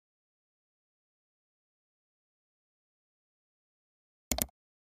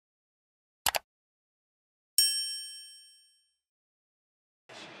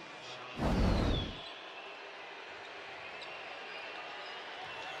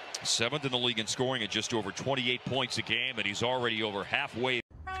7th in the league in scoring at just over 28 points a game, and he's already over halfway.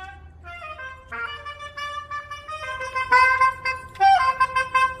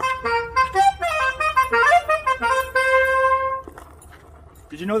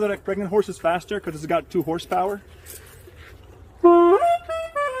 Did you know that a pregnant horse is faster because it's got 2 horsepower?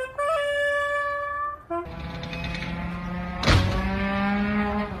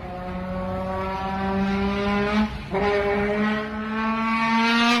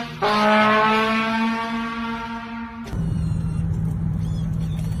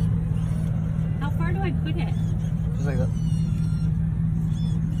 How far do I put it? Just like that.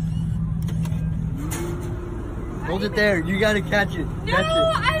 Hold it there. You gotta catch it. No, Catch it.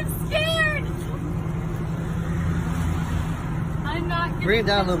 I'm scared. I'm not gonna. Bring it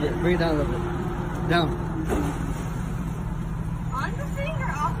down a little bit. Bring it down a little bit. Down. On the thing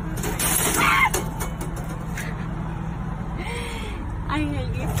or off the thing? I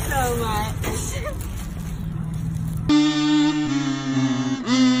hate you so much.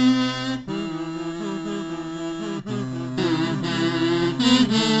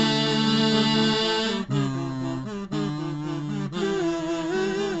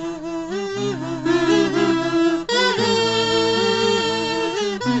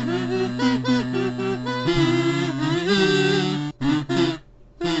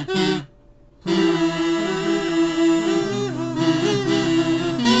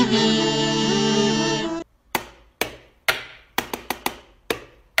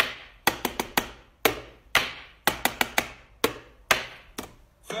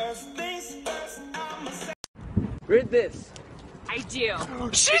 Read this. I do.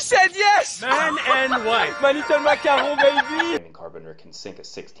 She said yes! Man and wife. My little macaron, baby! Framing carpenter can sink a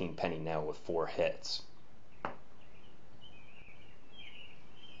 16-penny nail with 4 hits.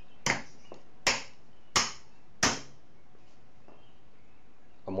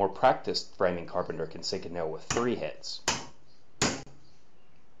 A more practiced framing carpenter can sink a nail with 3 hits.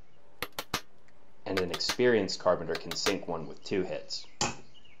 And an experienced carpenter can sink one with 2 hits.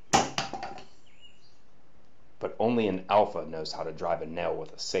 But only an alpha knows how to drive a nail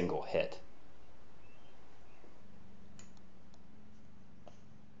with a single hit.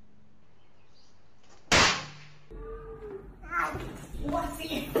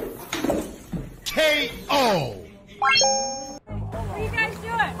 K.O. What are you guys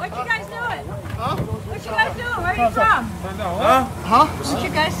doing? What you guys doing? Huh? What you guys doing? Where are you from? Huh? What you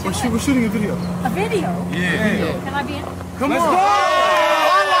guys doing? We're shooting a video. A video? Yeah. Can I be in? Come on.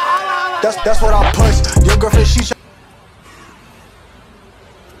 That's what I push. Your girlfriend, she.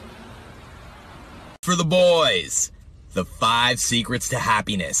 For the boys, the 5 secrets to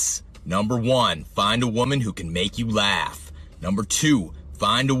happiness. Number 1, find a woman who can make you laugh. Number 2,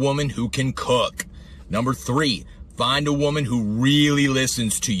 find a woman who can cook. Number 3, find a woman who really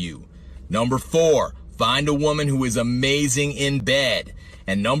listens to you. Number 4, find a woman who is amazing in bed.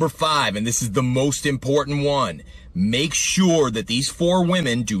 And number 5, and this is the most important one, make sure that these 4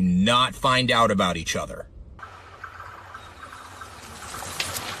 women do not find out about each other.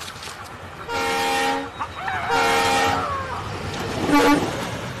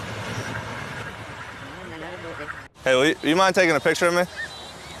 Hey, will you mind taking a picture of me?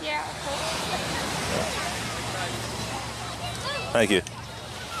 Yeah. Thank you.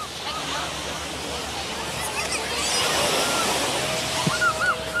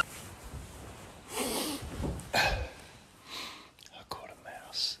 I caught a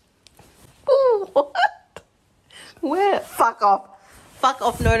mouse. Ooh, what? Where? Fuck off. Fuck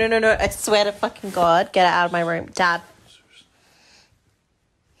off. No, no, no, no. I swear to fucking God. Get out of my room. Dad.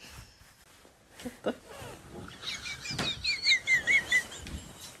 Get the...